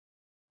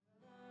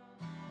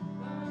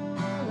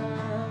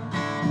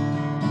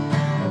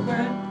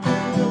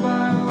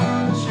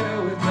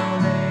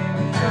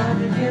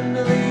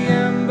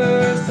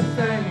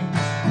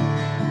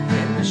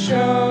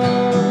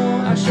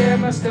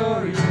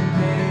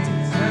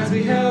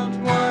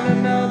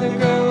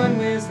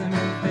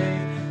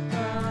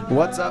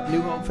What's up,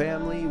 New Hope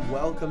family?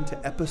 Welcome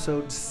to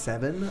episode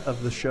 7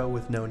 of the show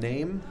with no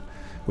name,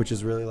 which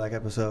is really like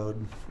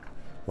episode,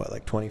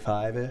 like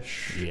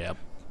 25-ish? Yep.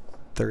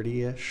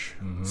 30-ish?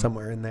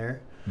 Somewhere in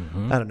there.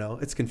 Mm-hmm. I don't know.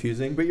 It's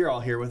confusing, but you're all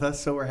here with us,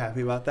 so we're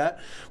happy about that.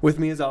 With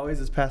me, as always,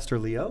 is Pastor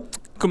Leo.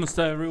 ¿Cómo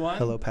está, everyone?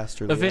 Hello,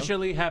 Pastor Leo.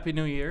 Officially, Happy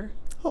New Year.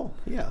 Oh,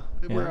 yeah.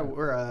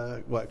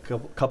 We're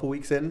couple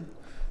weeks in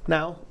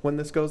now when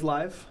this goes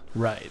live?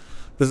 Right.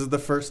 This is the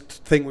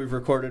first thing we've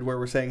recorded where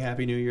we're saying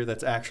Happy New Year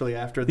that's actually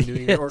after the New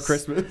Year or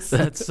Christmas.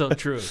 That's so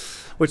true.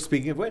 Which,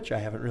 speaking of which, I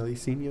haven't really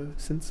seen you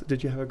since.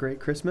 Did you have a great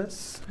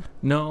Christmas?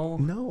 No.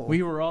 No.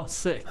 We were all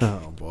sick.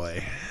 Oh,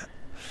 boy.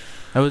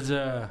 That's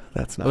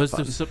not I was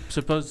fun.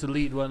 supposed to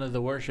lead one of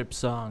the worship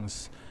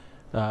songs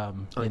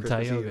in Christmas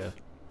Tioga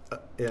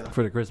Yeah.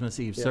 for the Christmas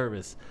Eve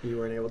service. You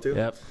weren't able to?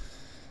 Yep.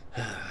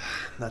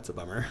 That's a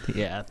bummer.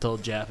 Yeah, I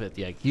told Japheth,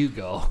 you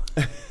go.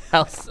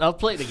 I'll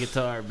play the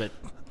guitar, but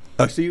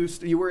Oh, so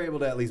you were able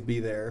to at least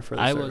be there for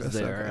the I service. was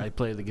there. Okay. I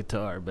played the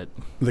guitar, but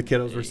The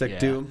kiddos were sick, yeah.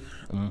 too?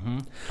 Mm-hmm.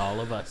 All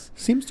of us.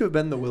 Seems to have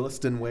been the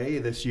Williston way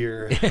this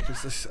year. I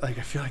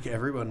feel like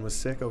everyone was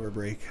sick over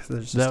break.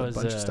 There's just a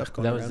bunch of stuff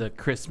going That around. was a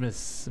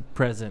Christmas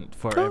present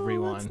for Oh,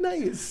 everyone. that's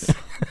nice.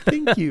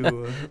 Thank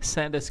you.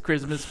 Santa's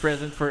Christmas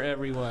present for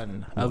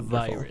everyone. A Wonderful.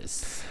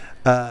 virus.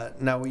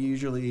 Now, we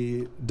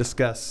usually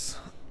discuss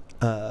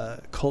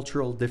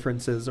cultural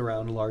differences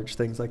around large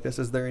things like this.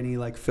 Is there any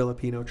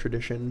Filipino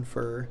tradition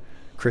for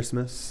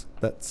Christmas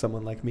that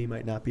someone like me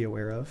might not be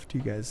aware of? Do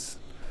you guys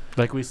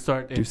Like we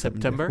start do in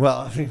something September, Well,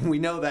 I mean, we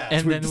know that.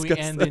 and We've then we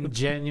discussed end that. in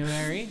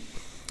January.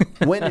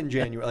 When in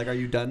January? Are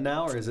you done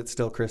now, or is it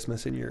still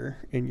Christmas in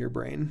your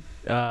brain?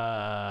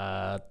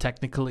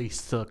 Technically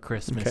still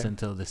Christmas Okay.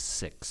 until the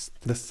 6th.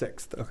 The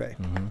 6th. Okay.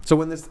 Mm-hmm. So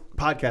when this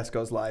podcast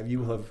goes live, you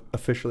will have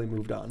officially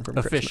moved on from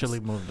Officially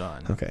Christmas. moved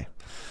on. Okay.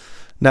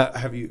 Now,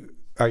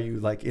 are you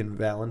in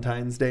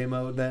Valentine's Day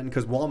mode then?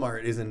 Because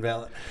Walmart is in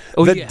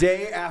Oh, the yeah.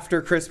 day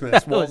after Christmas,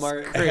 That was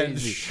Walmart has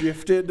crazy.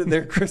 shifted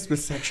their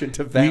Christmas section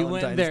to We Valentine's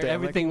went there. Day. I'm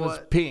Everything like, was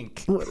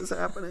pink. what is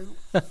happening?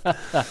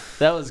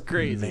 That was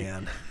crazy.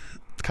 Man,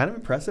 it's kind of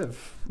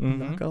impressive. I'm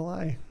not Mhm. gonna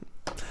lie.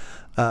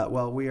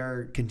 Well, we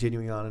are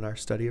continuing on in our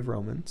study of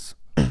Romans.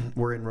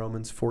 We're in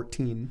Romans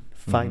 14.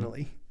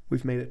 Finally,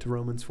 we've made it to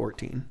Romans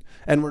 14,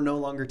 and we're no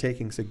longer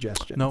taking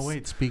suggestions. No,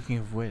 wait. Speaking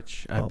of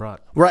which, I Oh.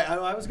 brought Right,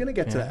 I was gonna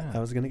get to that. Yeah.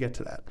 I was gonna get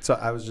to that. So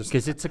I was just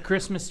because it's a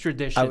Christmas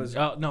tradition. was-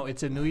 Oh no,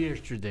 it's a New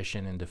Year's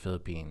tradition in the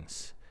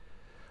Philippines.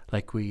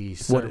 Like we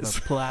serve is?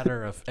 a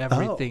platter of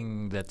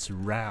everything that's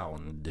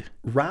round.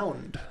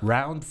 round.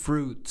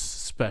 Fruits,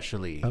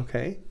 especially.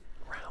 Okay,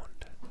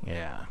 round.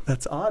 Yeah.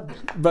 That's odd,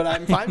 but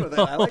I'm fine with it.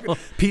 I like it.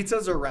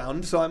 Pizzas are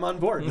round, so I'm on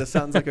board. This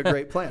sounds like a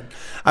great plan.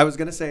 I was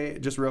going to say,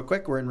 just real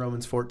quick, we're in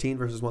Romans 14,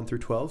 verses 1 through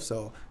 12,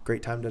 so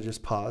great time to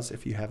just pause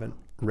if you haven't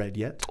read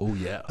yet, Oh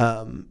yeah.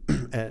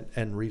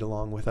 and read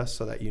along with us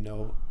so that you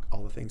know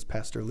all the things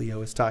Pastor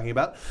Leo is talking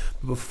about.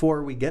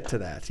 Before we get to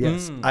that,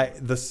 yes,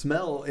 the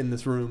smell in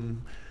this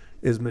room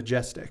is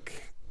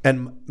majestic.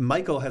 And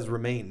Michael has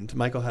remained.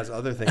 Michael has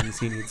other things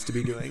he needs to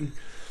be doing,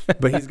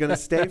 but he's going to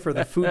stay for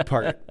the food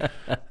part.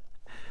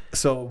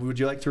 So would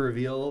you like to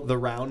reveal the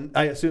round?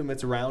 I assume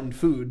it's round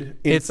food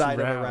inside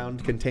of a round.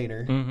 round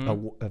container.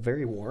 Mhm. A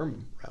very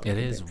warm round It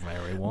container. is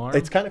very warm.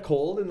 It's kind of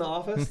cold in the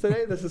office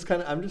today. This is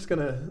kind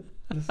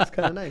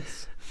of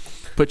nice.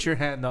 Put your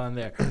hand on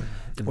there.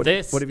 What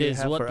This have you is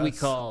have what for we us?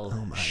 call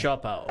Oh, my.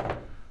 shopao.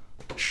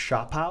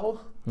 Shopao?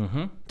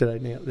 Mm-hmm. Did I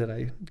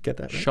get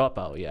that right?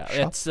 Shopao, yeah.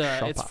 It's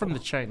shopao. from the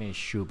Chinese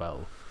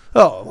shubao.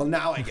 Oh, well,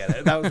 now I get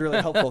it. That was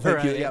really helpful.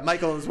 Thank you. Right. Yeah,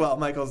 Michael as well.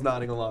 Michael's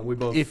nodding along. We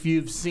both. If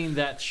you've seen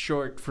that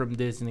short from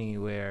Disney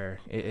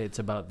where it's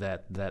about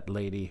that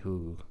lady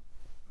who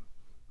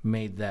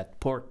made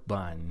that pork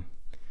bun,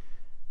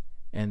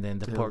 and then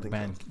the I don't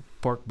think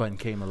pork bun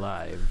came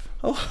alive.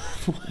 Oh,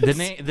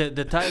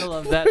 The title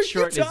of What that are you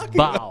short is talking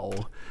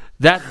Bao.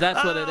 That's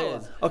what it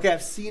is. Okay,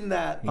 I've seen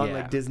that on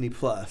Yeah. Disney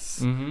Plus,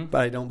 Mhm. but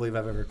I don't believe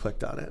I've ever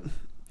clicked on it.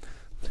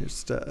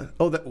 Just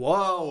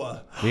whoa!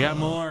 We got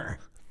more.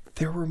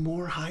 There were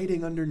more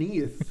hiding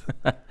underneath.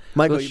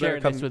 Michael, We'll you share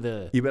better come. this with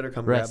the You better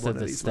come grab rest one of of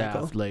the these, staff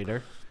Michael.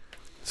 later.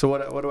 So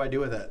what do I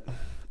do with it?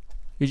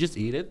 You just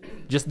eat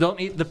it. Just don't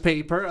eat the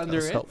paper under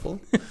That's it.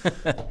 helpful.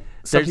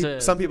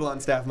 There's Some people on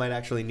staff might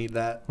actually need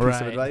that piece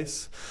of Right.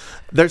 advice.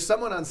 There's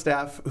someone on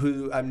staff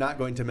who I'm not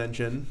going to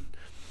mention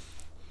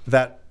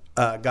that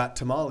got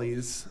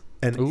tamales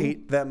and Ooh.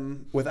 ate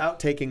them without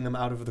taking them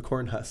out of the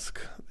corn husk.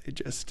 They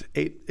just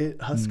ate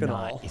it husk and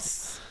all.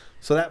 Nice.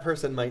 So that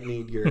person might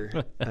need your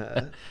little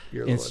advice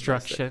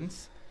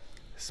Instructions.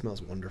 there.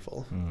 Smells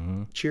wonderful.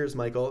 Mm-hmm. Cheers,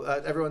 Michael.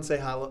 Everyone say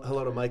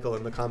hello to Michael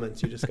in the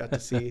comments. You just got to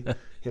see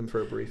him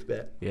for a brief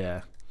bit.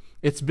 Yeah.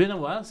 It's been a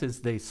while since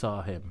they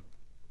saw him.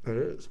 It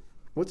is.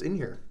 What's in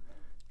here?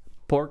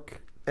 Pork.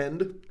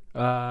 And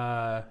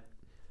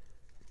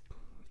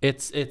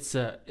It's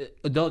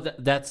no,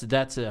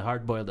 that's a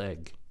hard boiled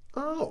egg.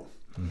 oh,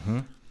 Mm-hmm.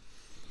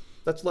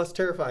 that's less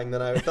terrifying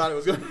than I thought it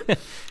was going to.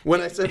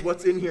 When I said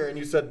what's in here and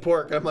you said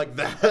pork, I'm like,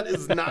 that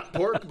is not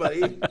pork,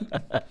 buddy.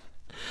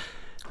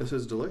 This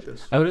is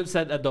delicious. I would have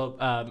said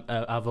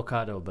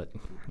avocado, but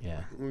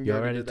yeah, you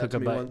already did that took to a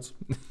me bite. once.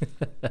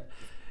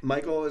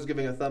 Michael is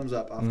giving a thumbs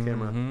up off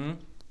camera.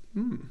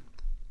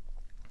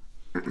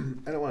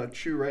 I don't want to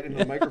chew right into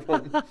the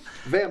microphone.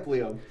 Vamp,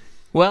 Leo.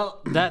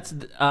 Well, that's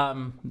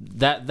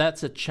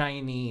a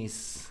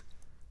Chinese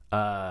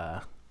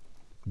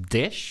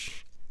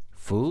dish,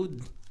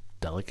 food,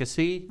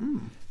 delicacy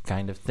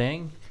kind of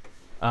thing.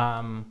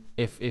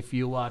 If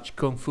you watch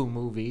kung fu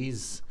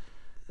movies,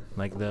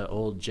 like the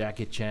old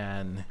Jackie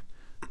Chan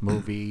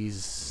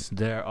movies,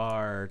 there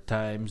are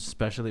times,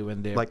 especially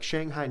when they're Like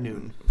Shanghai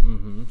Noon.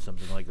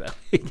 something like that.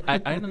 I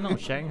don't know,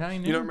 Shanghai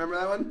Noon? You don't remember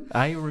that one?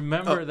 I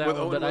remember that with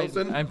one, Owen but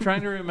Wilson? I'm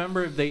trying to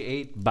remember if they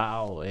ate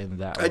bao in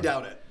that I one.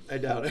 doubt it.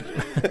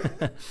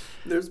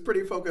 There's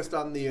pretty focused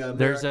on the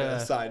There's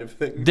America side of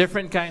things.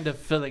 Different kind of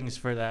fillings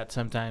for that.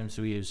 Sometimes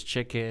we use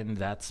chicken,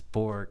 that's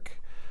pork.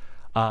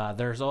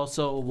 There's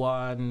also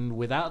one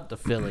without the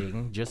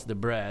filling, just the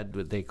bread,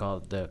 what they call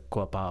the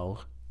kwa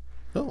pao.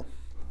 Oh.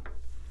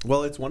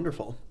 Well, it's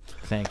wonderful.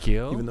 Thank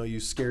you. Even though you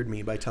scared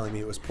me by telling me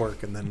it was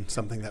pork and then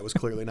something that was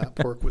clearly not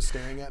pork was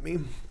staring at me.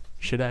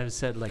 Should I have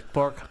said like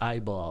pork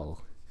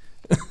eyeball?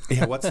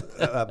 Yeah, what's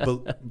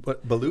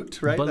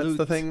balut, right? That's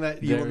the Balut. thing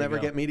that you There will we never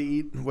go. get me to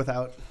eat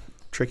without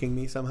tricking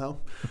me somehow.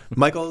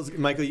 Michael,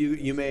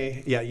 you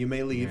may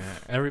leave. Yeah.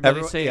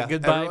 Everybody say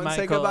goodbye, everyone Michael.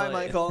 say goodbye,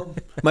 Michael.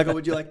 Michael,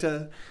 would you like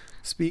to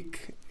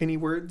speak any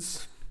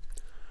words?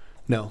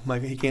 No,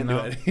 Michael, he can't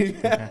No. do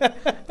it.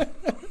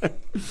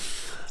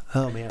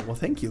 Oh man, well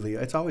thank you,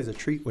 Leo. It's always a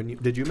treat when you.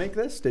 Did you make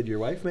this? Did your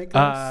wife make this?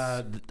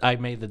 I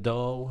made the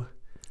dough.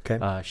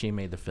 Okay. She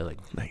made the filling.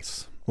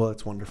 Nice. Well,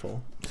 it's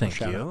wonderful. Thank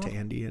Shout you. out to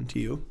Andy and to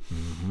you.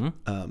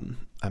 Mm-hmm.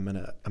 I'm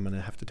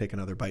gonna have to take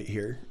another bite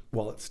here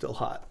while it's still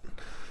hot,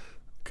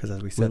 because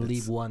as we said, We'll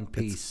leave one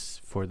piece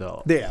for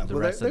the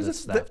rest of the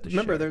staff to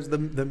remember share. there's the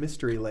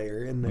mystery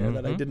layer in there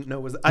that I Mhm. didn't know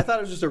was. I thought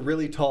it was just a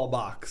really tall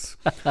box,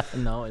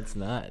 No, it's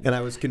not. and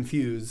I was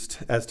confused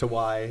as to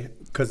why.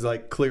 Because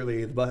like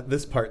clearly,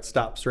 this part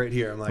stops right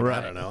here. I'm like, I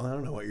Right.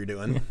 don't know what you're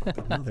doing.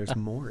 But no, there's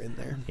more in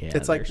there. Yeah,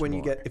 it's like there's when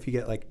more. if you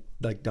get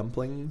like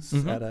dumplings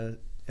Mhm.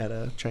 at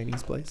a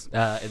Chinese place.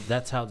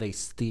 That's how they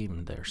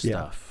steam their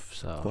Yeah. stuff.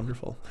 So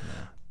Wonderful.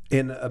 yeah.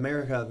 In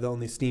America, the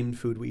only steamed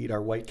food we eat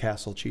are White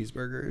Castle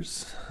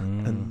cheeseburgers.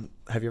 And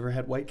have you ever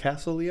had White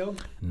Castle, Leo?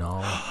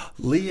 No,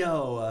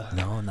 Leo,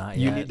 no, not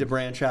you yet. need to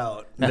branch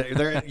out.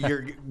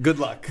 You're good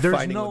luck There's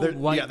finding no one. They're-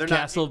 White they're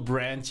Castle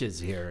branches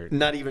here.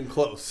 Not even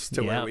close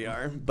to where Yeah. we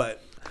are,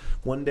 but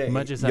one day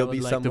Much as I you'll would be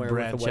like to somewhere with a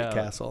branch White out,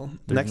 Castle.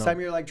 there's Next no-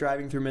 time you're like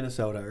driving through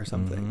Minnesota or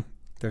something, Mhm.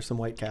 there's some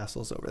White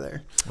Castles over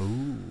there.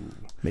 Ooh.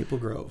 Maple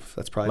Grove.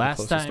 That's probably Last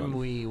the closest time one.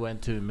 we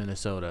went to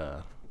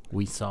Minnesota,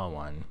 we saw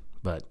one,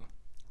 but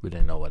we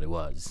didn't know what it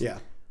was. Yeah.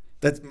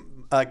 That's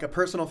like a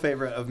personal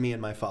favorite of me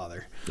and my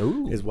father.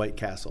 Ooh. Is White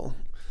Castle.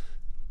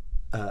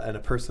 And a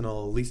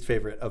personal least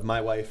favorite of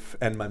my wife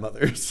and my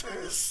mother's.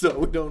 So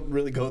we don't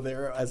really go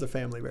there as a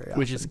family very often.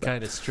 Which is but-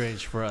 kind of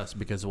strange for us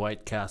because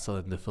White Castle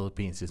in the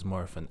Philippines is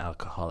more of an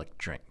alcoholic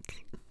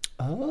drink.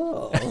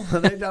 Oh, I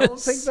don't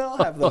think they'll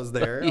have those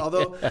there.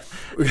 Although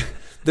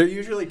they're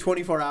usually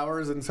 24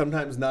 hours and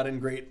sometimes not in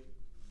great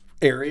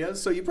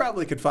areas. So you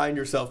probably could find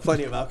yourself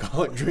plenty of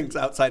alcoholic drinks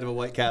outside of a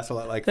White Castle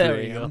at like 3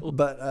 There you a.m. go.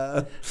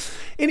 But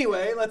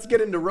anyway, let's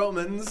get into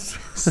Romans.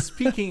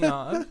 Speaking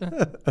of,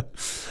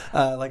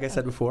 Like I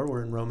said before,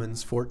 we're in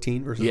Romans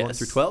 14, verses 1 Yes.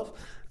 through 12.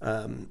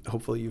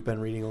 Hopefully you've been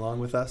reading along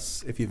with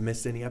us. If you've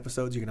missed any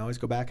episodes, you can always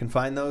go back and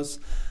find those.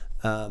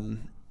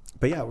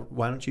 But yeah,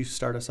 why don't you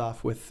start us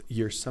off with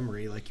your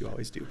summary like you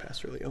always do,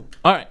 Pastor Leo?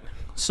 all right.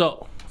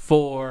 So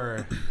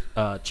for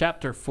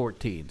chapter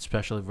 14,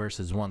 especially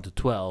verses 1 to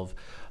 12,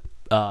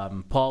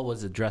 Paul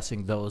was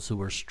addressing those who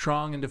were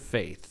strong in the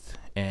faith.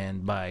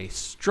 And by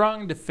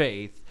strong in the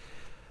faith,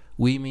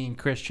 we mean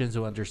Christians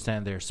who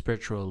understand their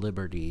spiritual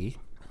liberty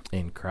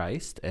in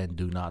Christ and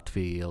do not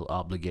feel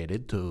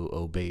obligated to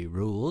obey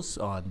rules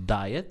on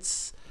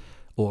diets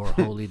or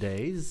holy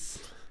days.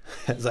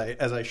 As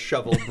I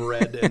shovel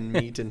bread and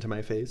meat into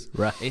my face.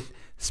 Right,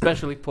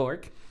 especially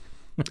pork.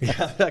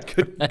 Yeah,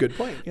 good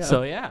point. Yeah.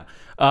 So yeah,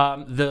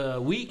 the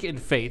weak in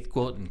faith,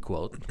 quote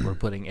unquote, we're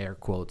putting air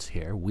quotes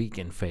here, weak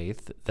in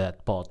faith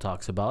that Paul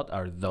talks about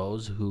are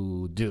those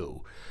who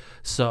do.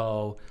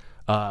 So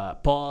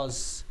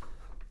Paul's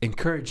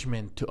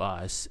encouragement to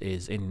us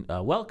is in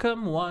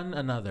welcome one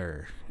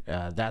another.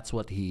 That's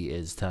what he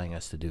is telling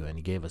us to do, and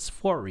he gave us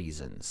 4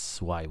 reasons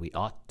why we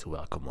ought to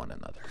welcome one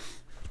another.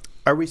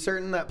 Are we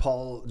certain that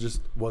Paul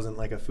just wasn't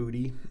like a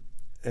foodie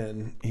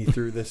and he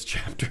threw this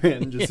chapter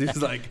in? Just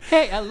he's like,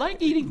 Hey, I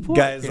like eating pork.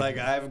 guys, like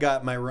I've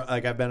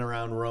been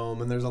around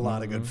Rome and there's a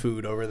lot of good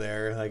food over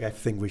there. Like I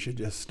think we should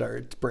just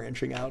start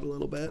branching out a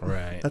little bit.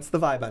 Right. That's the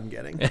vibe I'm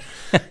getting.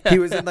 He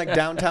was in like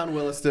downtown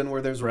Williston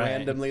where there's Right.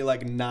 randomly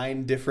like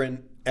 9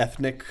 different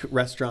ethnic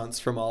restaurants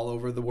from all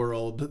over the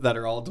world that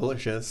are all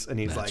delicious, and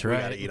he's That's like, we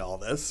right. gotta eat all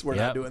this. We're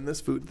Yep. not doing this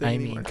food thing I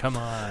anymore. mean, come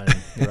on,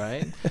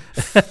 right?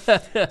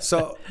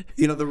 So,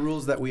 the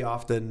rules that we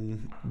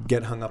often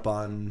get hung up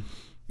on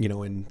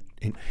in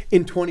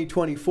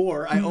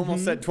 2024. I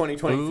almost said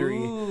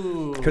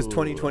 2023 because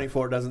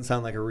 2024 doesn't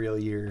sound like a real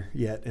year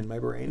yet in my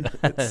brain.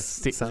 It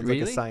sounds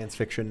like a science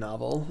fiction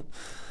novel.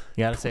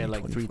 You gotta say it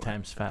like 3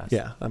 times fast.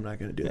 Yeah, I'm not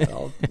gonna do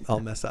that.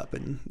 I'll mess up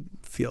and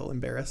feel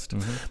embarrassed.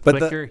 But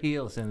click your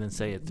heels and then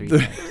say it 3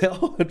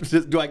 times.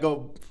 Do I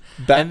go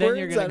backwards? And then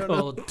you're gonna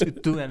go to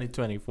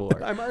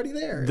 2024. I'm already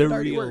there. The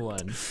real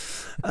one.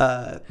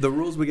 The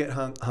rules we get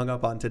hung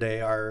up on today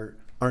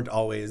aren't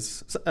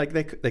always like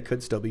they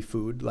could still be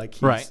food, like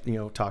he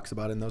talks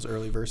about in those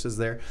early verses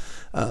there,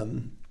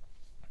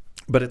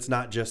 but it's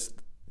not just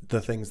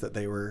the things that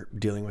they were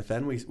dealing with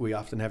then. We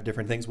often have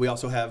different things. We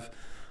also have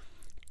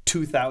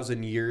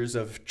 2,000 years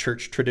of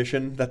church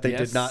tradition that they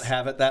did not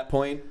have at that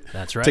point.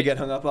 That's right. To get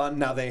hung up on.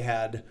 Now they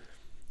had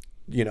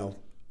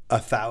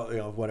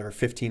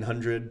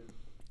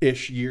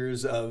 1,500-ish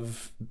years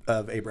of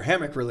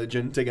Abrahamic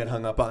religion to get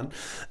hung up on,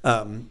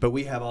 but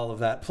we have all of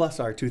that plus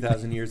our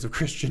 2,000 years of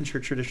Christian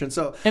church tradition.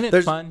 So and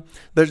it's fun.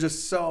 There's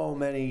just so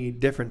many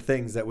different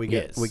things that we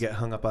get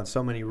hung up on.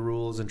 So many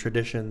rules and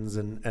traditions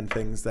and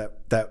things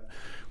that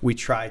we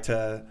try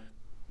to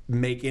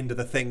make into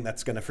the thing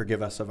that's going to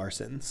forgive us of our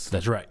sins.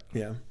 That's right.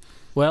 Yeah.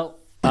 Well,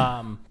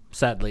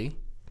 sadly,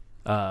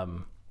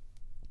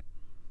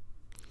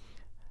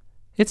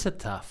 it's a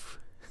tough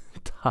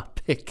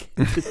topic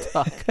to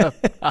talk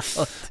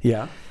about.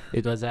 Yeah.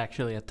 It was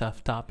actually a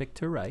tough topic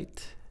to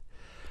write.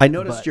 I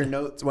noticed your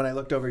notes when I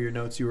looked over your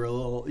notes. You were a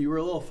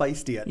little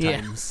feisty at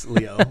times,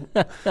 Leo.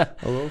 A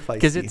little feisty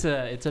because it's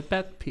a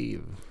pet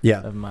peeve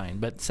of mine.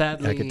 But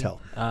sadly, I could tell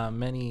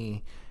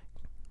many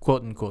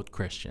quote unquote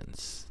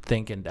Christians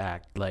think and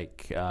act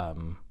like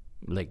the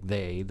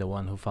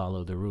one who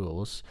follow the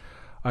rules,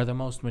 are the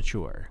most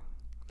mature.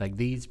 Like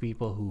these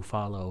people who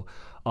follow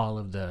all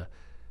of the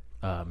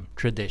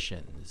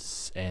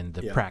traditions and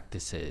the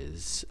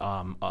practices.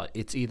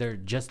 It's either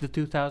just the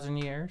 2,000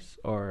 years,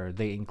 or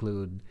they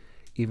include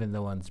even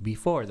the ones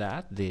before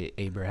that, the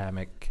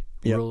Abrahamic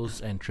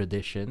rules and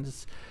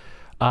traditions.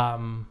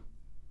 But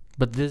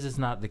this is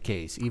not the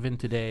case. Even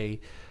today,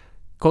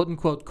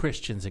 quote-unquote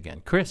Christians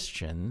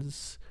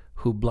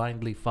who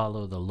blindly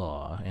follow the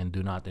law and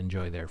do not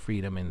enjoy their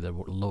freedom in the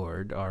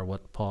Lord are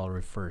what Paul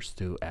refers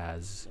to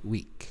as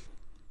weak.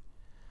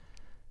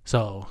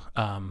 So,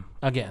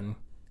 again,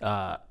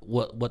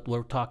 what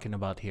we're talking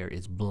about here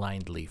is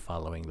blindly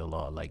following the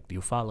law. Like you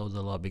follow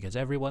the law because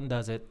everyone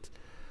does it,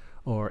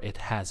 or it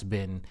has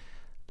been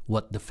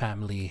what the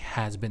family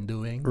has been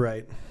doing.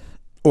 Right.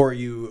 Or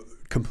you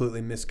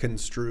completely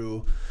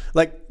misconstrue,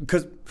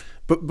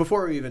 but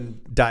before we even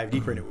dive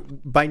deeper into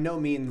it, by no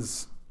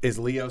means is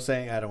Leo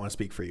saying, I don't want to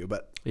speak for you,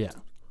 but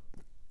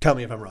tell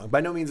me if I'm wrong. By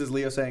no means is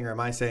Leo saying, or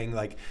am I saying,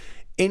 like,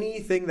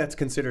 anything that's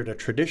considered a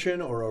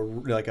tradition or a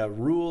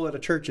rule at a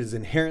church is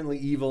inherently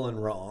evil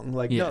and wrong.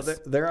 Like, no,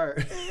 there are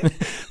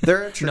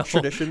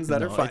traditions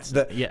that are fine.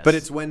 But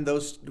it's when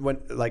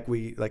like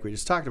we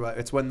just talked about,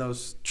 it's when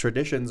those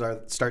traditions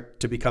start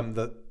to become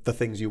the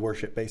things you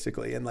worship,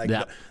 basically. And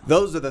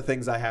those are the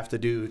things I have to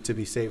do to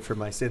be saved from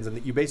my sins. And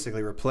that you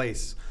basically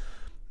replace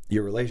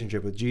your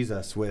relationship with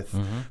Jesus with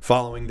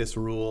following this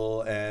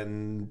rule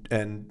and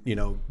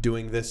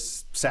doing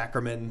this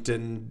sacrament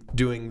and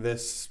doing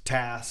this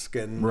task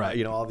and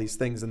all these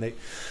things, and then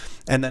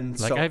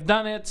I've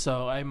done it,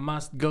 so I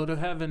must go to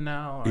heaven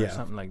now, or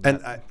something like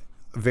that. And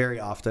very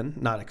often,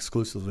 not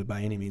exclusively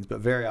by any means, but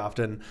very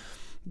often,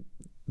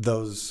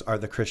 those are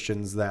the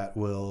Christians that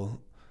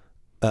will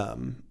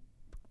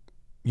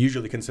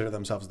usually consider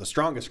themselves the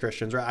strongest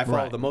Christians, right? I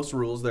follow the most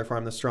rules, therefore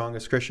I'm the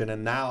strongest Christian.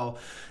 And now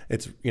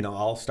it's,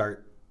 I'll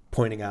start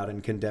pointing out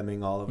and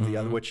condemning all of the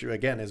other, which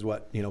again is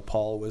what,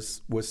 Paul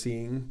was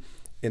seeing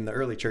in the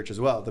early church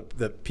as well.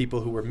 The people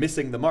who were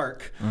missing the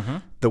mark,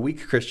 the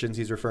weak Christians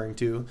he's referring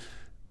to,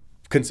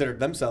 considered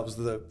themselves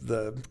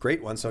the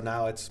great ones. So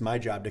now it's my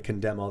job to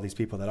condemn all these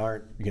people that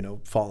aren't,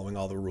 following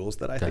all the rules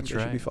that I think they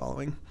should be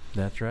following.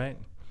 That's right.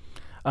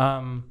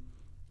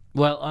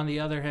 Well, on the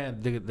other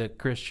hand, the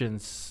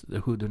Christians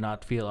who do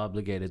not feel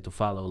obligated to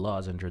follow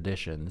laws and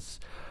traditions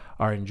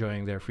are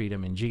enjoying their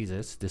freedom in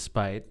Jesus,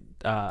 despite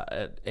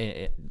those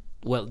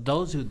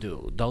who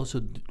do.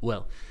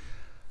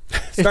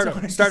 Start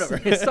over.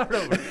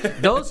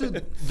 Those who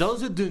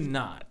do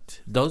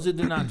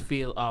not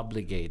feel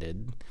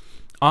obligated.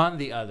 On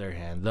the other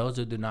hand, those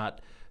who do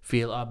not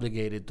feel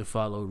obligated to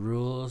follow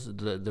rules,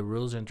 the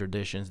rules and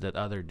traditions that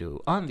others do.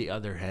 On the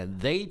other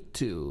hand, they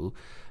too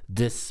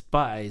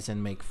despise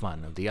and make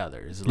fun of the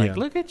others.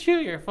 Look at you,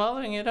 you're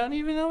following it, I don't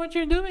even know what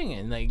you're doing.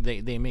 And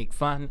they make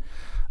fun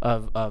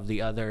of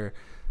the other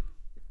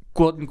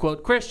quote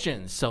unquote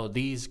Christians. So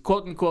these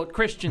quote unquote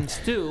Christians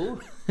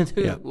too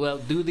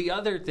do the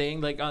other thing,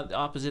 like on the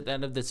opposite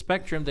end of the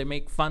spectrum. They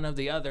make fun of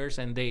the others,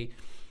 and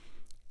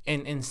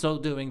in so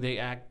doing they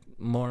act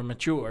more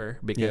mature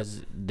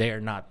because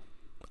they're not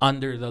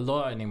under the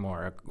law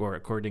anymore, or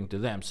according to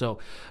them. So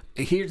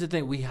here's the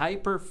thing: we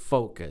hyper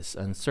focus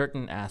on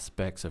certain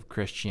aspects of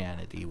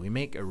Christianity. We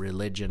make a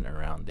religion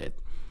around it,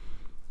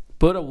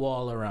 put a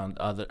wall around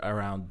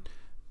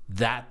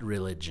that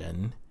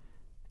religion,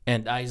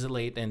 and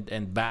isolate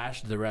and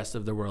bash the rest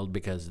of the world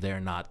because they're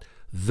not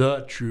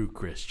the true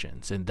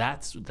Christians. And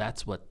that's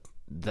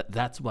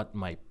what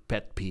my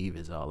pet peeve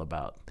is all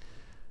about.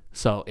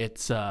 So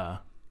it's the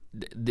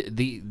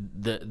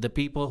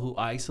people who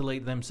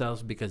isolate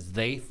themselves because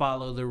they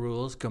follow the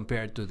rules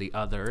compared to the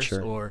others,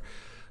 Sure. or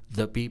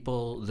the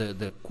people,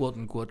 the quote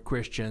unquote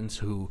Christians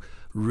who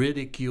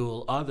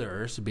ridicule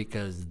others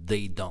because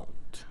they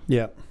don't.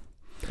 Yeah.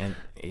 And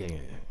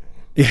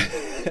Yeah,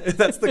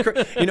 that's I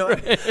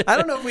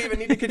don't know if we even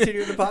need to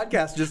continue the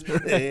podcast. Just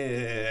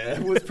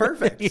it was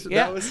perfect.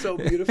 Yeah. That was so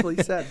beautifully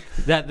said.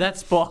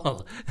 that's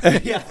Paul.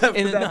 Yeah,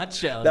 in a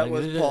nutshell. That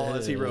was Paul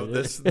as he wrote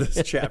this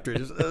chapter.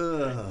 Just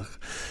ugh.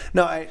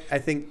 No, I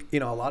think a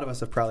lot of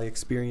us have probably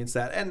experienced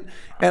that,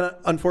 and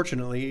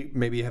unfortunately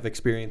maybe have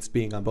experienced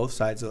being on both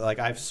sides. Like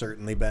I've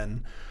certainly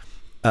been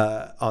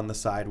on the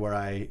side where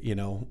I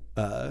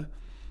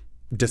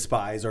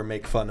despise or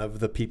make fun of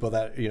the people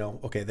that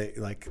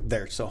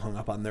they're so hung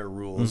up on their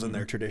rules and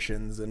their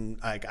traditions, and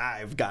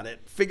I've got it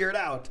figured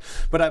out.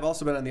 But I've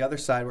also been on the other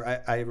side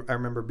where I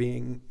remember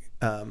being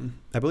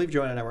I believe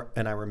Joanna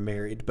and I were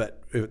married,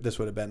 but this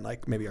would have been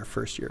like maybe our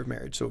first year of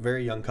marriage, so a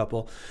very young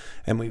couple,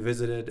 and we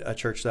visited a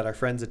church that our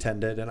friends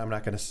attended, and I'm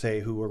not going to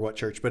say who or what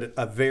church, but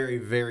a very,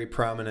 very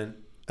prominent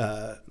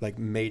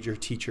major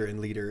teacher and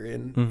leader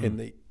in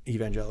the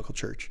evangelical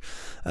church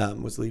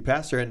was the lead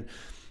pastor, and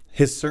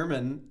his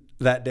sermon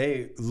that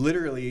day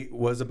literally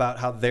was about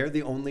how they're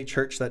the only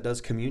church that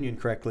does communion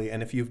correctly.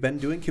 And if you've been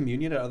doing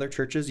communion at other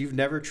churches, you've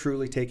never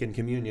truly taken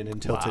communion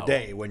until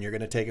today when you're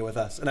going to take it with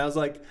us. And I was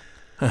like,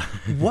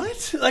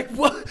 what? Like,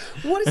 what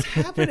is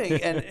happening?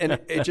 And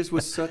it just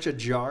was such a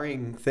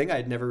jarring thing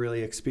I'd never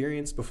really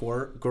experienced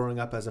before growing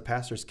up as a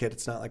pastor's kid.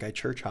 It's not like I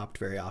church hopped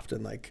very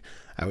often. Like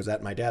I was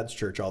at my dad's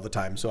church all the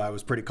time. So I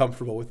was pretty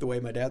comfortable with the way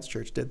my dad's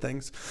church did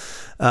things.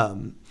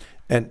 And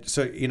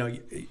so,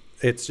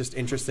 it's just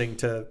interesting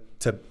to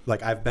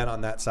like, I've been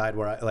on that side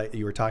where I, like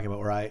you were talking about,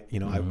 where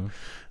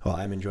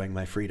I'm enjoying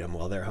my freedom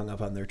while they're hung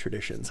up on their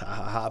traditions. Ha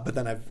ha ha. But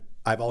then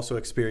I've also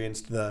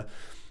experienced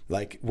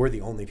we're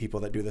the only people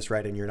that do this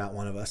right, and you're not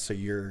one of us. So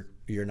you're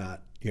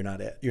not in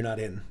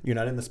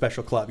the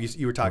special club.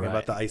 You were talking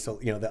about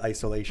the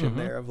isolation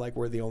there of like,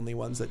 we're the only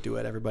ones that do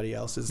it. Everybody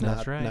else is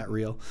not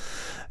real.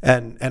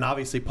 And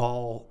obviously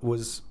Paul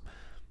was,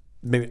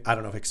 maybe, I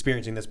don't know if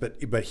experiencing this,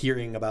 but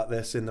hearing about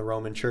this in the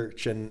Roman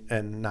church,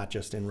 and not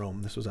just in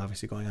Rome. This was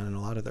obviously going on in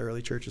a lot of the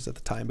early churches at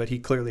the time, but he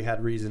clearly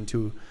had reason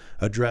to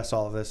address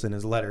all of this in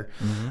his letter.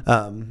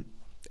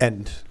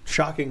 And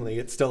shockingly,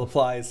 it still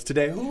applies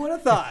today. Who would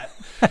have thought?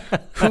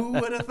 Who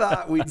would have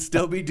thought we'd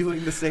still be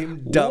doing the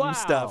same dumb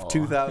stuff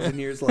 2,000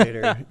 years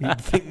later?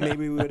 You'd think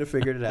maybe we would have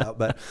figured it out.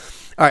 But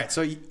all right,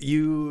 so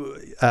you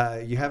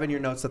have in your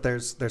notes that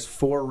there's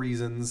 4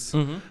 reasons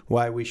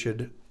why we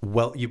should.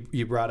 Well,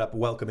 you brought up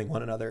welcoming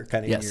one another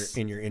kind of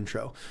in your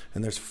intro,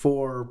 and there's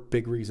 4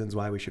 big reasons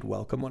why we should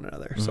welcome one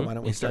another. So why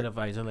don't we start? Instead of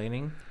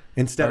isolating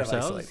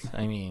ourselves?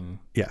 I mean,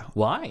 yeah.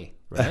 Why?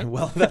 Right?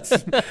 Well, that's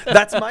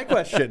my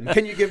question.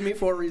 Can you give me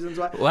 4 reasons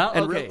why? Well,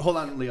 and okay. Hold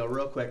on, Leo,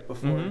 real quick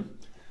before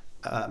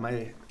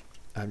I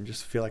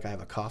just feel like I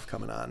have a cough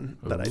coming on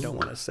that I don't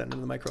want to send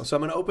into the microphone. So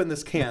I'm going to open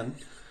this can.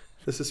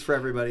 This is for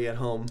everybody at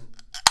home.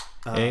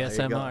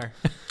 ASMR.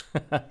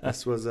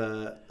 This was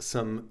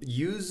some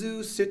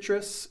yuzu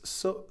citrus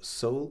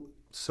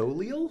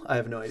soleil. I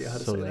have no idea how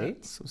to say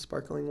that. Some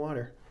sparkling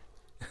water.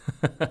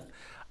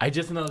 I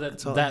just know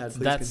that's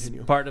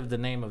continue. part of the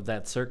name of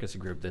that circus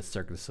group, this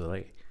Cirque du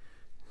Soleil.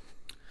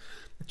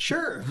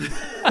 Sure.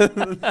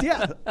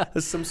 Yeah.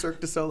 Some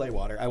Cirque du Soleil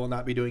water. I will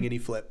not be doing any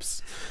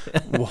flips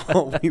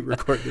while we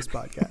record this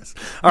podcast.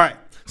 All right.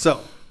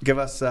 So give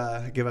us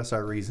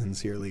our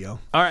reasons here, Leo.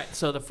 All right.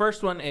 So the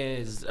first one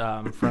is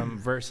from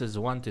verses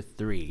 1 to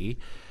 3.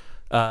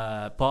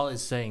 Paul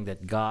is saying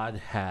that God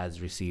has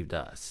received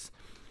us,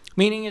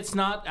 meaning it's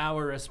not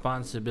our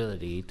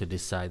responsibility to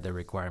decide the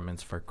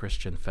requirements for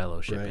Christian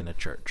fellowship in a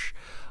church.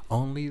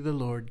 Only the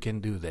Lord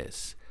can do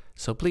this.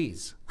 So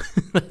please,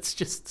 let's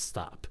just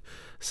stop.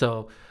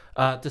 So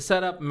to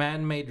set up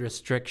man-made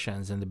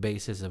restrictions on the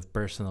basis of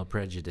personal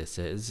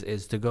prejudices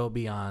is to go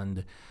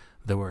beyond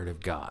the Word of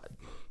God.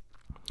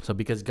 So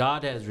because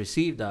God has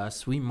received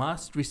us, we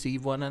must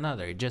receive one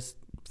another.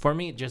 For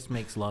me, it just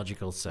makes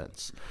logical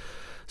sense.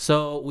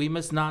 So we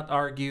must not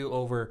argue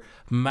over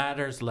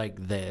matters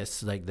like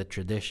this, like the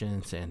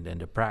traditions and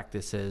the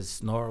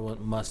practices, nor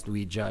must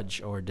we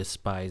judge or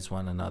despise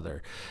one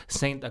another.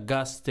 St.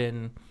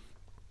 Augustine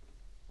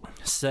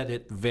said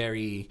it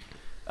very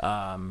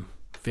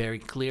very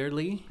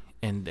clearly,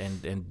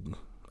 and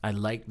I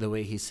like the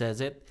way he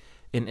says it.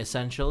 In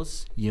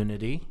essentials,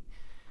 unity.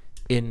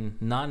 In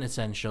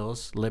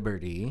non-essentials,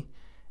 liberty.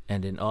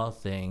 And in all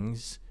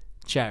things,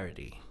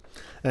 charity.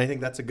 And I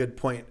think that's a good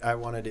point. I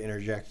wanted to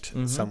interject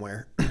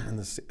somewhere, and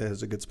this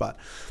is a good spot.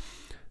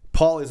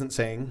 Paul isn't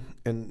saying,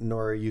 and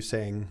nor are you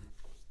saying,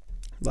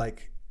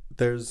 like,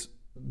 there's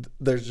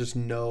just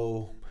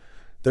no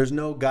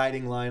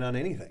guiding line on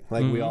anything.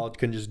 Like, we all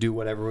can just do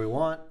whatever we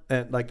want.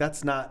 And, like,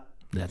 that's not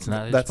That's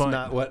not his That's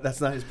point.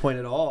 that's not his point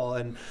at all.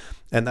 And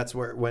that's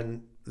where,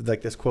 when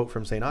like this quote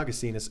from St.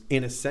 Augustine is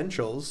in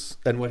Essentials,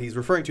 and what he's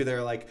referring to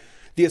there, like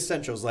the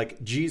essentials,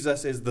 like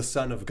Jesus is the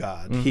Son of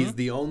God. He's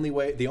the only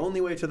way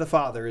to the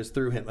Father is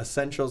through him.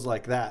 Essentials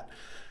like that.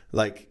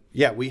 Like,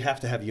 yeah, we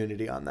have to have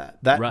unity on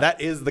that. That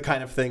is the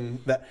kind of thing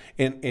that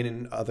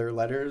in other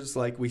letters,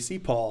 like we see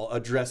Paul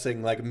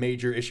addressing like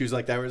major issues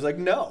like that, where it's like,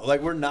 no,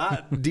 like we're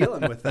not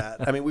dealing with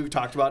that. I mean, we've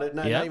talked about it,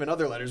 not even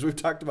other letters. We've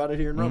talked about it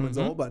here in Romans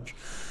a whole bunch.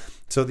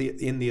 So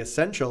in the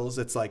essentials,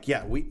 it's like,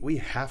 yeah, we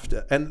have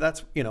to, and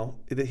that's,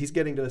 he's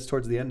getting to this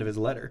towards the end of his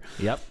letter.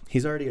 Yep.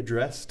 He's already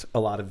addressed a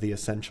lot of the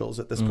essentials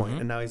at this point,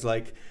 and now he's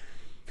like,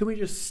 can we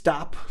just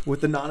stop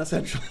with the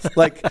non-essentials?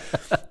 like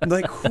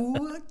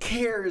who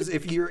cares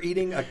if you're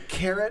eating a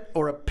carrot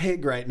or a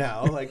pig right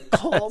now? Like,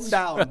 calm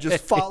down,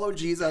 just follow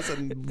Jesus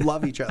and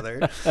love each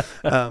other.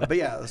 But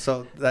yeah,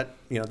 so that,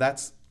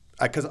 that's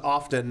because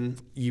often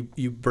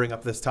you bring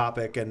up this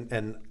topic,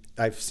 and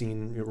I've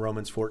seen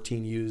Romans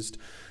 14 used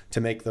to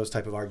make those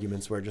type of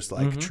arguments where just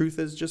like truth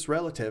is just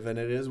relative, and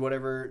it is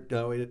whatever,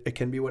 it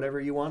can be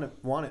whatever you want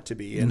it to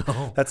be. And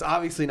that's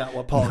obviously not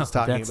what Paul is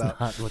talking about.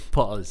 That's not what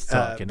Paul is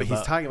talking but about.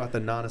 he's talking about the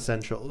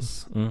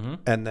non-essentials,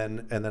 and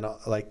then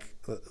like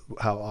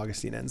how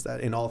Augustine ends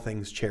that, in all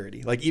things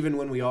charity. Like, even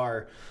when we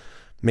are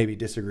maybe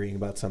disagreeing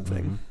about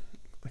something,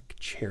 like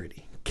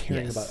charity.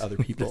 Caring about other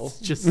people.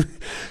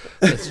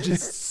 Let's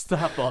just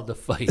stop all the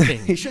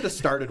fighting. He should have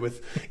started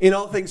with in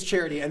all things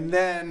charity and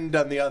then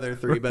done the other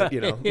three. But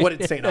what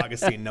did St.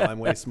 Augustine know? I'm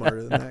way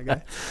smarter than that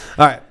guy.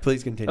 All right,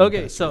 please continue.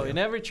 Okay, so in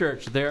every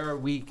church there are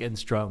weak and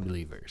strong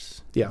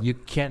believers. Yeah, you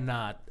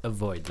cannot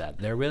avoid that.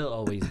 There will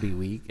always be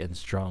weak and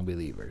strong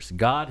believers.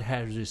 God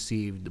has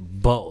received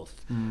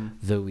both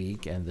the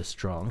weak and the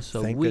strong,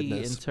 so Thank we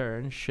goodness. in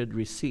turn should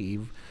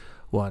receive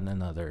one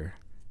another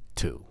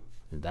too.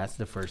 That's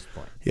the first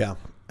point. Yeah,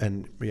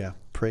 and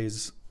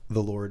praise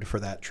the Lord for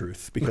that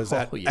truth, because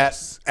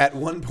yes. at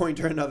one point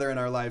or another in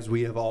our lives,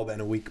 we have all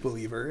been a weak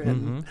believer,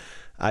 and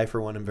I,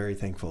 for one, am very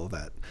thankful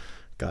that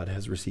God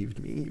has received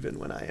me even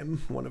when I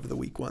am one of the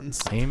weak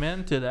ones.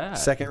 Amen to that.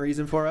 Second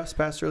reason for us,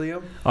 Pastor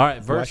Leo. All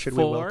right, verse Why should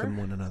 4. we welcome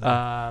one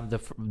another?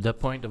 The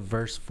point of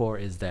verse 4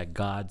 is that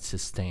God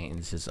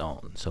sustains his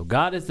own. So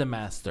God is the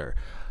master.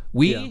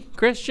 We,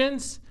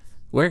 Christians,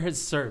 we're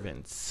his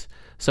servants.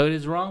 So it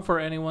is wrong for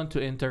anyone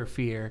to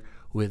interfere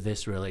with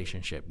this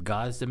relationship.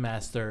 God is the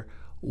master.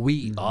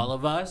 We, all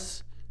of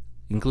us,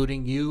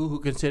 including you who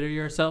consider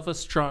yourself a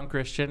strong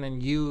Christian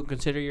and you who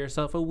consider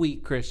yourself a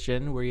weak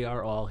Christian, we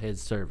are all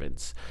his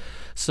servants.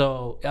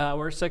 So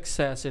our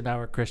success in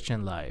our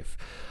Christian life,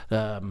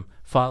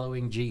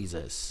 following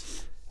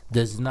Jesus,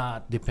 does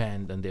not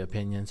depend on the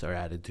opinions or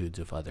attitudes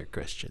of other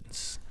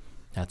Christians.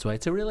 That's why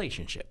it's a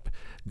relationship.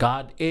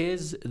 God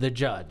is the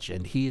judge,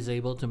 and he is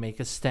able to make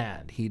a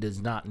stand. He does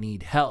not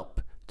need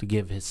help to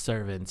give his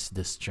servants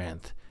the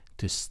strength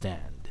to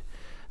stand.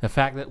 The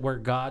fact that we're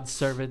God's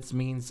servants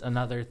means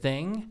another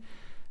thing.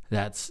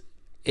 It's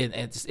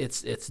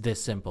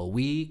this simple.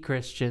 We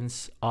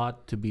Christians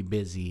ought to be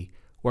busy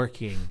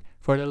working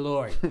for the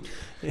Lord.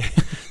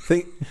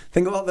 Think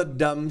of all the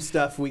dumb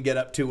stuff we get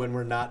up to when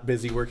we're not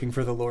busy working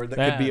for the Lord that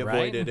could be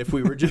avoided if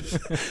we were just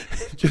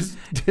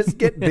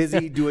get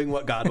busy doing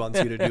what God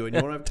wants you to do, and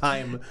you won't have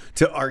time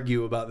to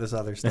argue about this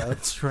other stuff.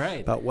 That's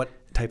right. About what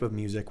type of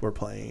music we're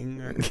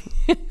playing, or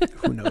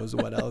who knows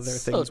what other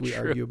things we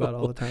argue about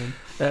all the time.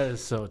 That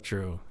is so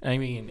true. I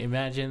mean,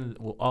 imagine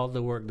all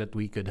the work that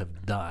we could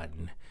have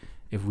done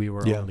if we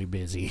were only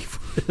busy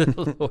for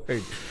the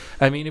Lord.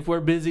 I mean, if we're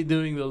busy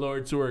doing the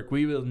Lord's work,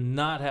 we will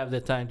not have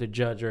the time to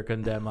judge or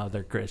condemn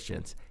other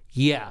Christians.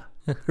 Yeah,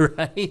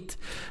 right?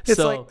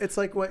 It's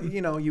like what,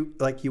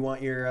 you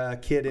want your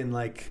kid in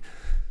like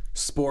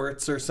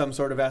sports or some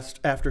sort of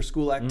after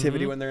school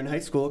activity when they're in high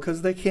school,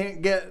 because they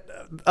can't get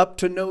up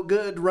to no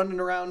good running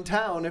around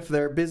town if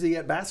they're busy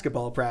at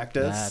basketball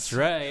practice. That's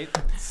right.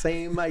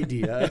 Same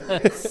idea.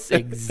 It's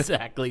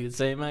exactly the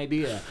same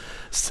idea.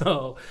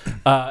 So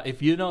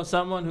if you know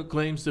someone who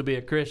claims to be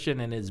a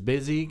Christian and is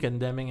busy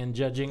condemning and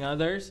judging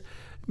others,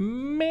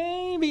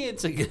 maybe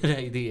it's a good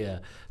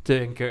idea to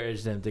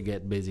encourage them to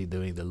get busy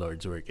doing the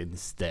Lord's work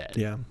instead.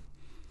 Yeah.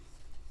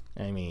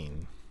 I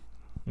mean,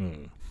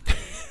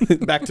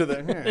 back to the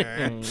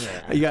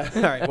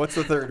all right, what's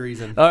the third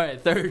reason? All right,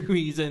 third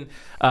reason,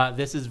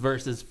 this is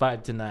verses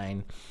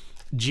 5-9.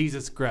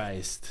 Jesus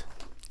Christ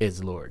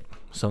is Lord.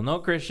 So no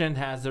Christian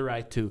has the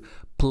right to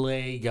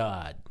play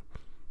God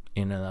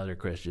in another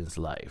Christian's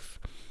life.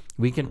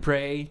 We can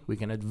pray, we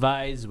can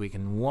advise, we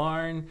can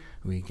warn,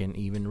 we can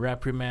even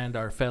reprimand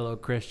our fellow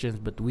Christians,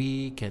 but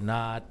we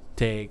cannot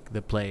take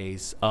the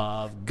place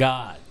of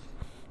God.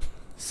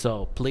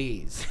 So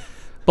please,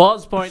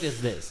 Paul's point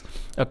is this: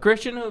 a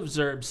Christian who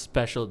observes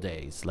special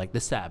days like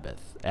the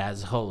Sabbath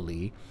as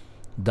holy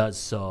does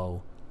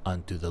so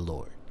unto the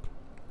Lord.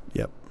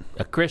 Yep.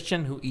 A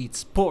Christian who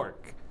eats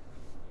pork.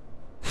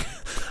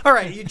 All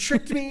right, you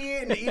tricked me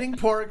into eating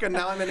pork, and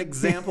now I'm an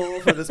example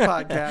for this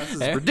podcast.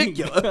 This is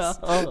ridiculous.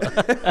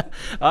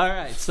 All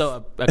right,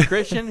 so a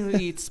Christian who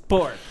eats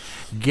pork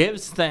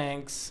gives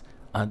thanks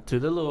unto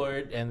the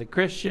Lord, and the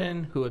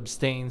Christian who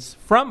abstains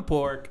from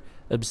pork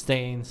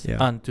abstains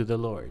unto the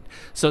Lord.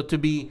 So to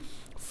be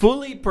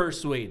fully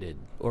persuaded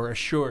or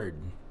assured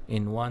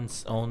in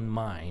one's own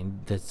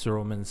mind, that's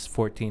Romans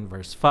 14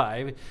 verse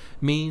 5,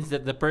 means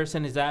that the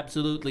person is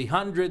absolutely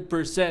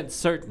 100%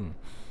 certain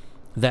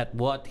that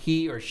what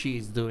he or she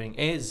is doing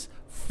is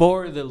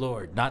for the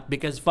Lord, not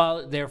because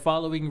they're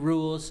following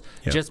rules,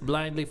 just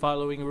blindly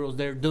following rules.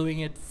 They're doing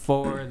it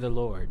for the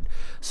Lord.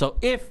 So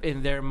if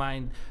in their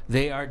mind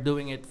they are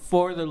doing it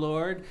for the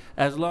Lord,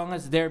 as long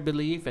as their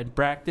belief and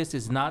practice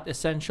is not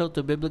essential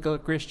to biblical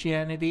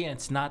Christianity and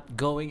it's not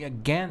going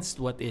against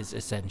what is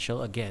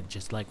essential, again,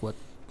 just like what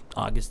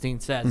Augustine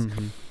says,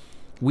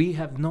 we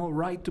have no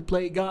right to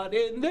play God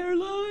in their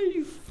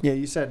life. Yeah,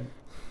 you said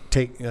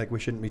we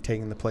shouldn't be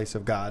taking the place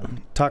of God.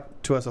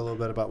 Talk to us a little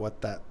bit about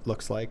what that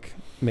looks like,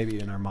 maybe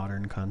in our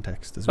modern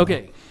context as well.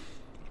 Okay.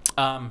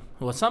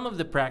 Well, some of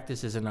the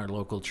practices in our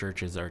local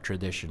churches are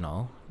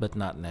traditional, but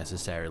not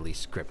necessarily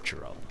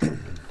scriptural.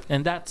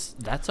 And that's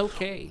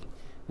okay.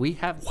 We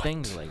have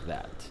things like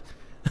that.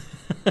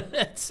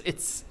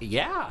 It's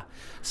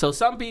So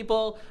some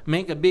people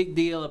make a big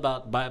deal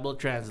about Bible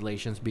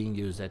translations being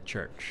used at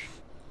church.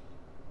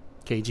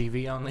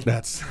 KJV only?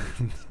 That's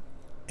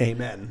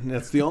amen.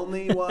 That's the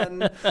only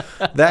one.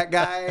 That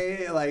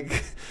guy,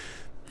 like,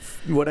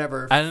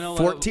 whatever, I don't know,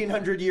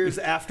 1,400 years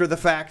after the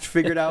fact,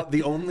 figured out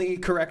the only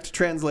correct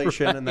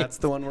translation, and that's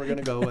the one we're going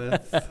to go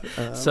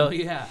with.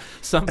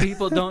 Some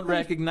people don't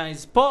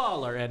recognize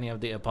Paul or any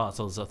of the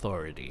apostles'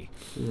 authority.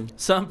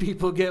 Some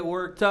people get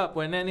worked up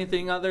when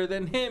anything other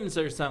than hymns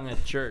are sung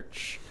at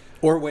church.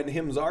 Or when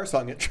hymns are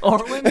sung at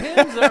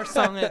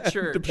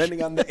church.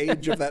 Depending on the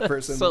age of that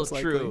person. So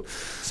true.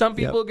 Some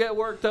people get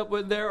worked up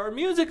when there are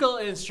musical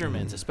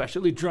instruments,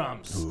 especially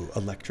drums. Ooh,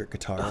 electric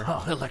guitar.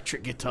 Oh,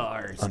 electric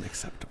guitars.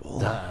 Unacceptable.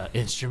 The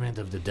instrument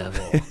of the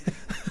devil.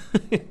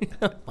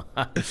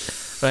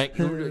 Like,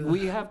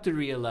 we have to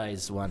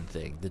realize one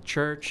thing. The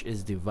church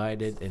is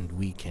divided and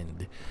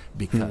weakened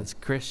because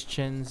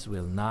Christians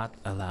will not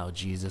allow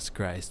Jesus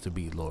Christ to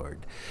be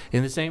Lord.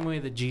 In the same way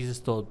that Jesus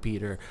told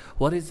Peter,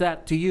 "What is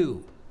that to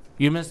you?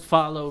 You must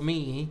follow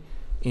me."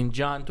 In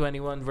John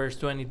 21 verse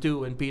 22,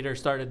 when Peter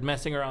started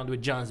messing around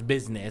with John's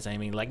business, I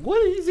mean, like,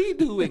 what is he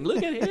doing?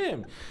 Look at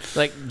him.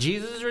 Like,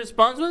 Jesus'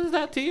 response, what is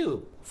that to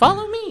you?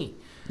 Follow me.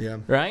 Yeah.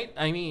 Right?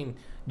 I mean,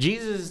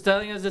 Jesus is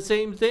telling us the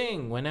same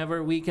thing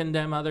whenever we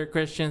condemn other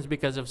Christians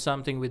because of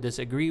something we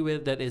disagree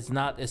with that is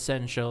not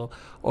essential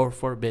or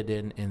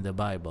forbidden in the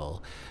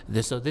Bible.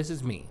 So this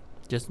is me,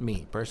 just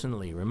me,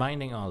 personally,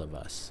 reminding all of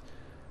us,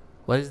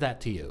 what is that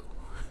to you?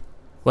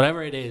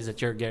 Whatever it is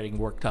that you're getting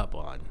worked up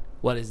on,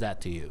 what is that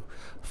to you?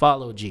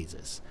 Follow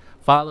Jesus.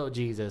 Follow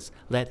Jesus.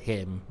 Let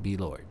him be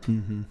Lord.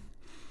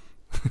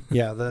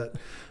 Yeah,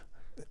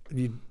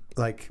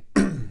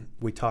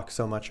 we talk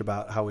so much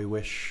about how we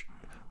wish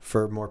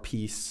for more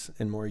peace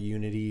and more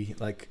unity,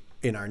 like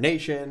in our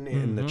nation,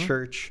 in the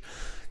church,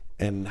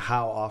 and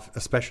how often,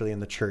 especially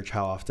in the church,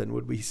 how often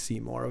would we see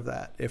more of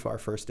that if our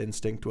first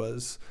instinct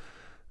was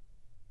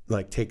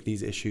like, take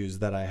these issues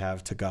that I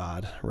have to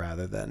God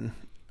rather than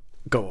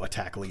go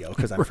attack Leo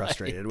because I'm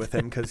frustrated with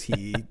him because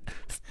he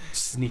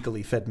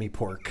sneakily fed me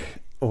pork,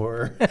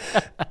 or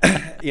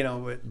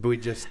we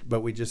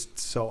just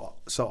so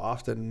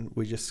often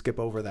we just skip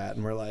over that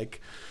and we're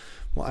like,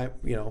 well,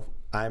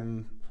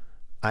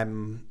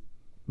 I'm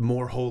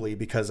more holy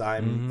because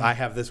I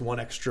have this one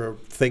extra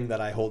thing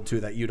that I hold to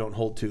that you don't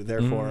hold to.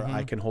 Therefore,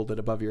 I can hold it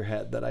above your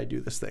head that I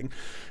do this thing.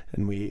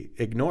 And we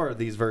ignore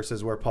these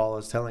verses where Paul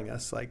is telling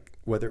us, like,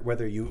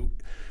 whether you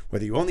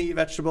only eat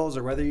vegetables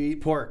or whether you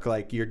eat pork,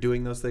 like, you're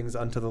doing those things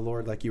unto the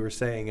Lord, like you were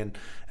saying. And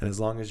as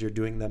long as you're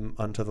doing them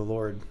unto the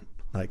Lord,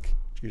 like,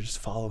 you just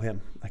follow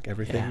him. Like,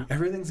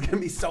 everything's going to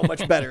be so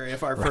much better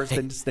if our first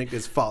instinct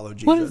is follow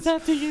Jesus. What is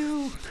that to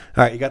you?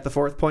 All right, you got the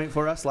fourth point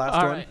for us?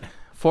 Last one? Right.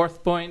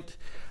 Fourth point,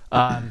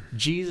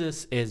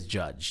 Jesus is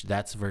judge.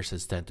 That's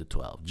verses 10 to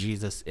 12.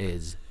 Jesus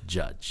is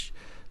judge.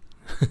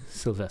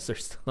 Sylvester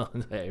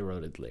Stallone, I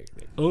wrote it later.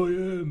 I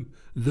am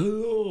the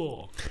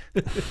law.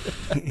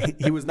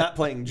 He was not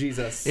playing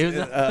Jesus. He was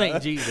not playing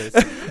Jesus.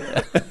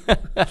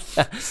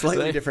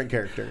 Slightly different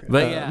character.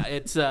 But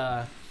it's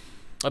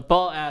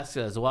Paul asks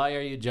us, why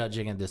are you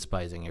judging and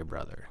despising your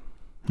brother?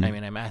 I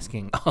mean, I'm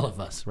asking all of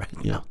us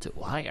right now,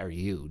 why are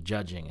you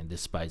judging and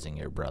despising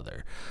your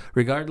brother?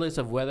 Regardless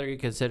of whether you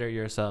consider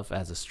yourself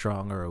as a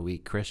strong or a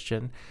weak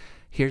Christian,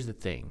 here's the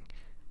thing.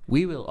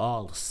 We will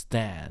all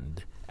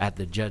stand at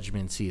the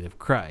judgment seat of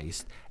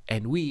Christ,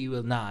 and we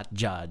will not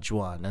judge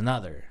one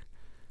another.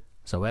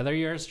 So whether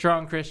you're a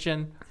strong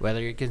Christian,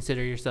 whether you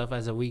consider yourself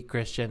as a weak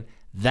Christian,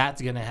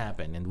 that's going to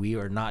happen, and we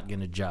are not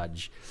going to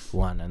judge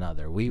one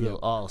another. We will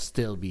all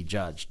still be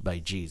judged by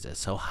Jesus.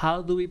 So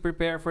how do we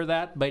prepare for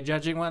that? By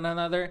judging one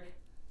another?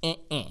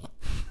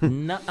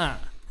 Nuh-uh.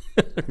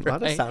 A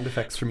lot of sound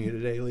effects from you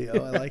today,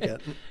 Leo. I like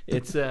it.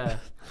 It's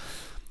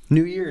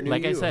New Year, new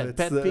like you. I said, It's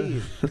pet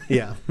peeve.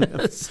 Yeah.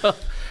 So,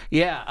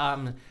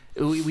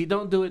 we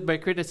don't do it by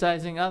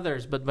criticizing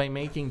others, but by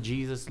making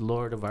Jesus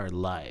Lord of our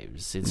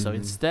lives. And so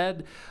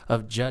instead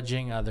of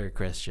judging other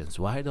Christians,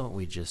 why don't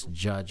we just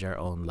judge our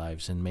own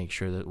lives and make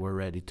sure that we're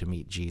ready to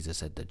meet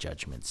Jesus at the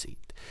judgment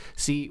seat?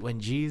 See, when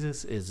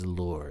Jesus is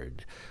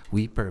Lord,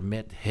 we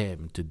permit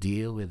him to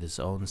deal with his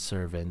own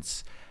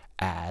servants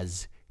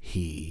as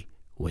he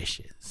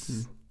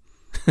wishes.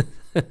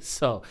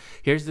 So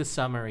here's the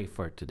summary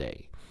for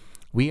today.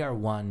 We are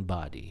one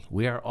body.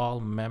 We are all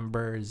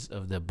members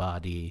of the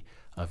body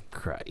of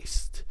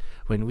Christ.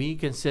 When we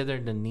consider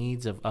the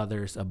needs of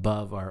others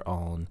above our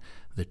own,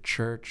 the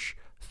church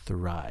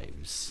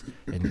thrives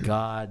and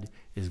God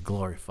is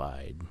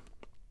glorified.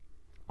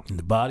 And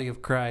the body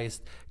of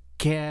Christ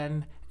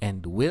can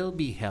and will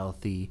be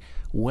healthy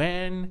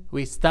when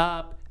we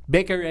stop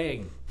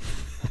bickering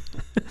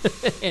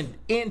and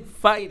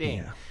infighting.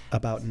 Yeah.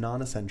 About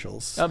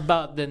non-essentials.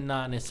 About the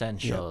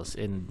non-essentials.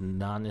 Yep. In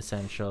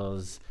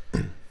non-essentials,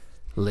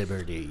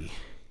 liberty.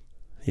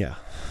 Yeah.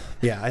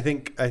 I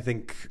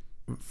think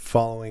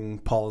following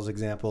Paul's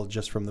example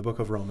just from the book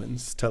of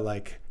Romans to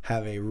like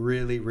have a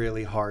really,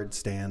 really hard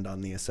stand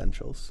on the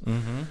essentials.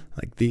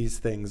 Like these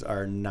things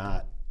are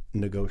not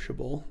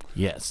negotiable.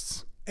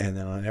 Yes. And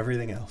then on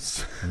everything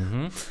else,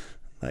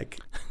 like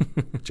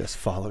just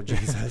follow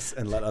Jesus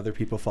and let other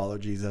people follow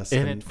Jesus.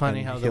 Isn't it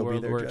funny how the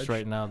world works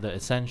right now? The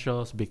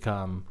essentials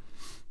become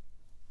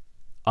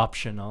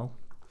optional.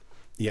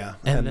 Yeah.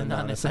 And the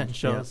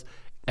non-essentials,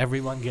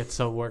 everyone gets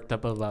so worked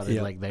up about it,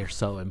 like they're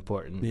so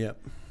important. Yep.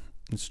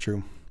 It's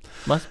true.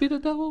 Must be the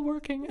devil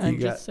working. I'm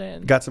just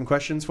saying. Got some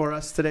questions for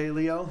us today,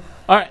 Leo?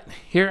 All right.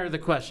 Here are the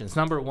questions.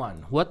 Number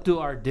 1, what do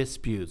our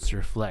disputes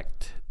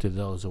reflect to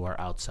those who are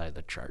outside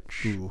the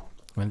church? Ooh.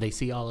 When they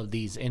see all of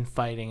these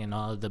infighting and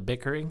all of the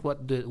bickering,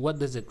 what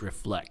does it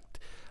reflect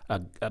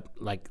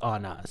like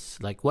on us?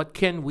 Like, what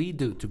can we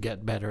do to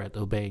get better at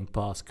obeying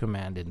Paul's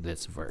command in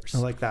this verse? I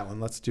like that one.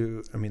 Let's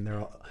do. I mean,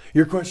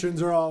 your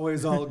questions are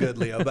always all good,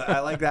 Leo. But I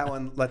like that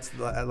one. Let's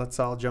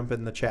all jump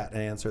in the chat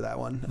and answer that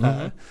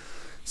one.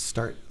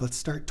 Let's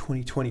start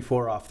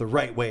 2024 off the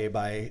right way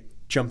by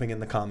jumping in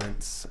the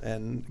comments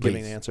and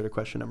giving an answer to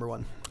question number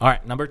 1. All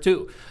right, number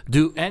 2.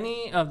 Do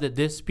any of the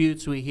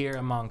disputes we hear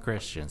among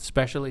Christians,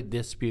 especially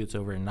disputes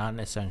over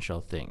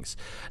non-essential things,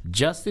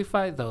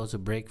 justify those who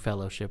break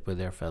fellowship with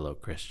their fellow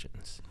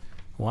Christians?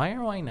 Why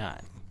or why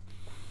not?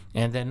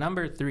 And then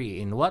number 3,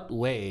 in what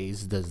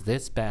ways does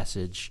this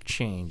passage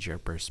change your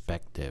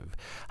perspective?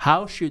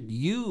 How should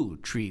you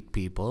treat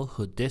people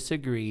who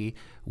disagree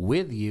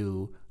with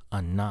you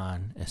on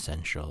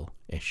non-essential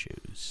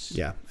issues?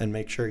 Yeah, and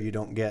make sure you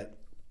don't get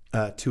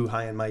too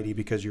high and mighty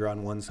because you're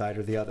on one side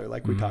or the other.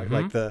 Like we talked,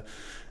 like the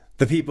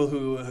people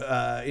who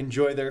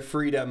enjoy their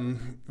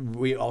freedom,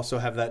 we also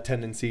have that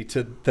tendency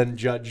to then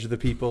judge the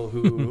people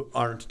who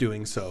aren't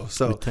doing so.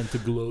 So we tend to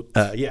gloat.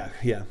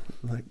 Yeah,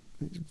 like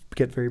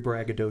get very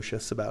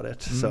braggadocious about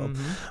it. So,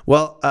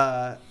 well,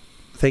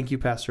 thank you,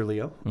 Pastor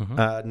Leo.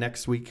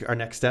 Next week, our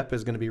next step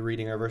is going to be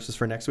reading our verses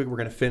for next week. We're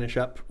going to finish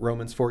up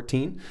Romans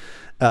 14.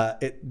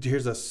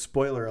 Here's a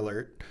spoiler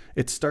alert.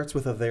 It starts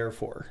with a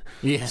therefore.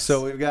 Yes.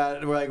 So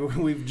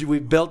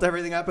we've built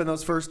everything up in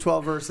those first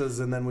 12 verses,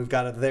 and then we've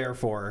got a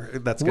therefore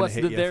that's going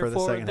to hit you for the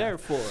second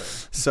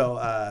half.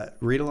 So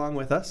read along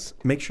with us.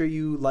 Make sure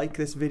you like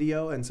this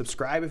video and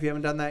subscribe if you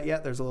haven't done that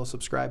yet. There's a little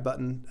subscribe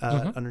button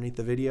underneath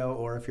the video,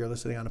 or if you're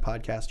listening on a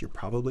podcast, you're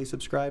probably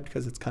subscribed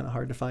because it's kind of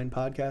hard to find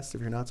podcasts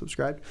if you're not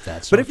subscribed.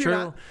 That's if you're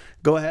not,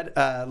 go ahead,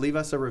 leave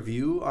us a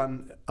review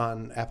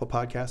on Apple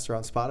Podcasts or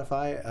on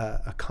Spotify.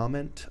 A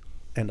comment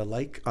and a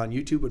like on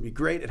YouTube would be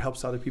great. It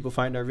helps other people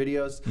find our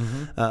videos.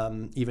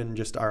 Even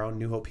just our own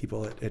New Hope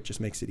people, it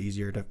just makes it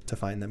easier to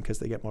find them because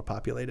they get more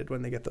populated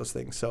when they get those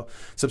things. So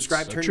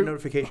subscribe, turn your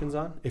notifications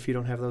on if you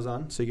don't have those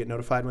on, so you get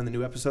notified when the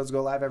new episodes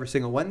go live every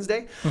single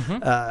Wednesday.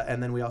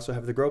 And then we also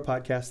have the Grow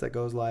podcast that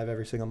goes live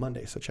every single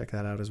Monday, so check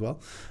that out as well.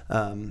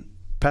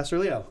 Pastor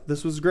Leo,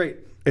 this was great.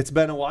 It's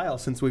been a while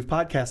since we've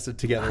podcasted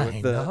together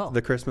with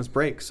the Christmas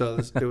break, so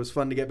it was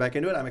fun to get back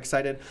into it. I'm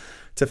excited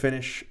to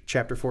finish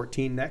chapter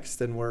 14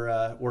 next, and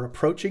we're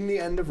approaching the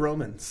end of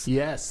Romans.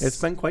 Yes.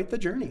 It's been quite the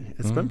journey.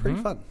 It's been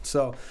pretty fun.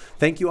 So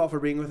thank you all for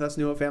being with us,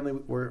 New Hope family.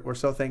 We're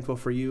so thankful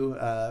for you,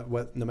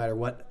 no matter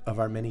what of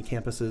our many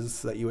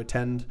campuses that you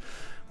attend,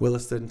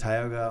 Williston,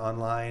 Tioga,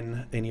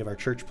 online, any of our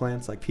church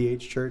plants like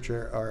PH Church,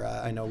 or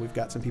I know we've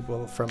got some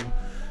people from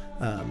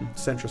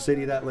Central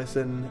City that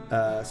listen,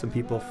 some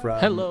people from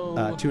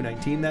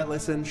 219 that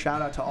listen. Shout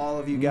out to all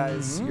of you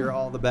guys. You're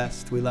all the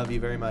best. We love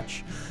you very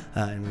much,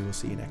 and we will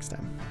see you next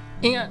time.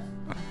 Ingat!